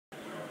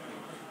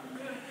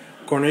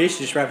Curnelius,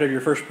 just wrapped up your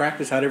first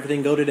practice. How'd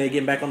everything go today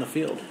getting back on the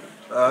field?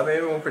 I mean,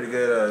 it went pretty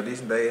good.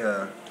 Decent day.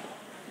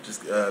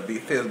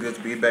 Feels good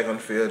to be back on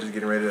the field. Just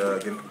getting ready to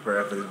getting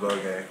prepared for this ball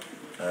game.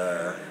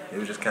 It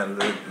was just kind of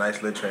a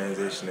nice little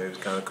transition. It was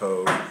kind of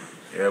cold.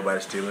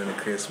 Everybody's still in the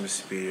Christmas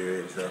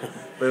spirit. So,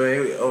 but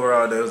anyway,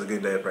 overall, it was a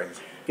good day of practice.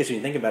 I guess when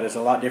you think about it, it's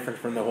a lot different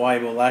from the Hawaii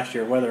Bowl last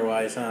year,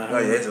 weather-wise, huh? Oh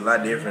yeah, it's a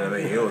lot different. I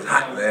mean, it was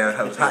hot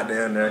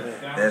down there.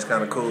 That's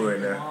kind of cool right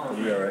now.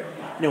 We'll be all right.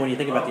 You know, when you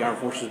think about the Armed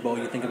Forces Bowl,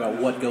 you think about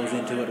what goes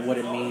into it, what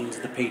it means,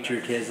 the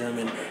patriotism,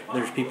 and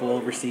there's people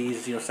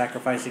overseas,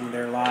 sacrificing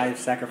their lives,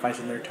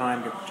 sacrificing their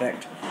time to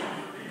protect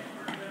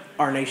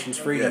our nation's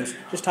freedoms. Yeah.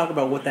 Just talk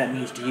about what that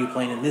means to you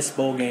playing in this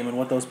bowl game and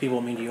what those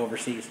people mean to you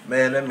overseas.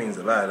 Man, that means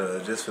a lot.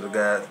 Just for the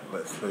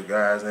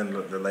guys and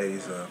the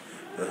ladies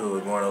who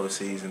are going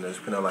overseas and just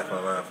putting their life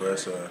on the line for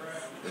us.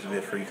 It's to be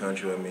a free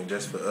country. I mean,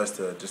 just for us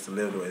to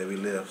live the way that we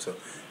live. So it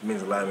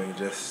means a lot. I mean,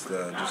 just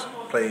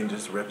playing,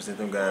 just to represent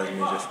them guys. I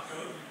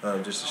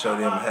mean, just to show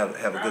them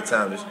have a good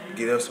time. Just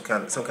give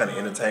them some kind of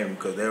entertainment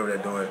because they're over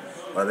there doing.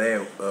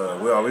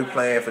 We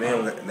playing for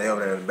them. And they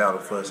over there in the battle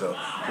for us. So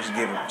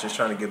just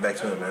trying to get back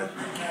to them, man.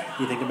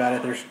 You think about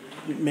it. There's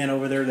men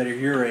over there that are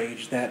your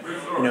age that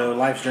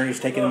life's journey's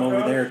taking them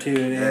over there too.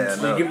 And Yeah,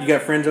 so you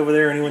got friends over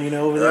there? Anyone you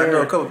know over there? I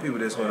know a couple people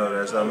that's went over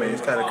there. So I mean,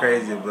 it's kind of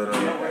crazy, but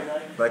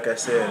like I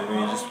said, I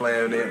mean, just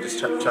playing with them, just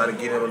trying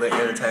to get them a little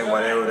entertainment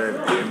while they're over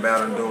there in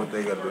battle and doing what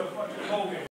they got to do.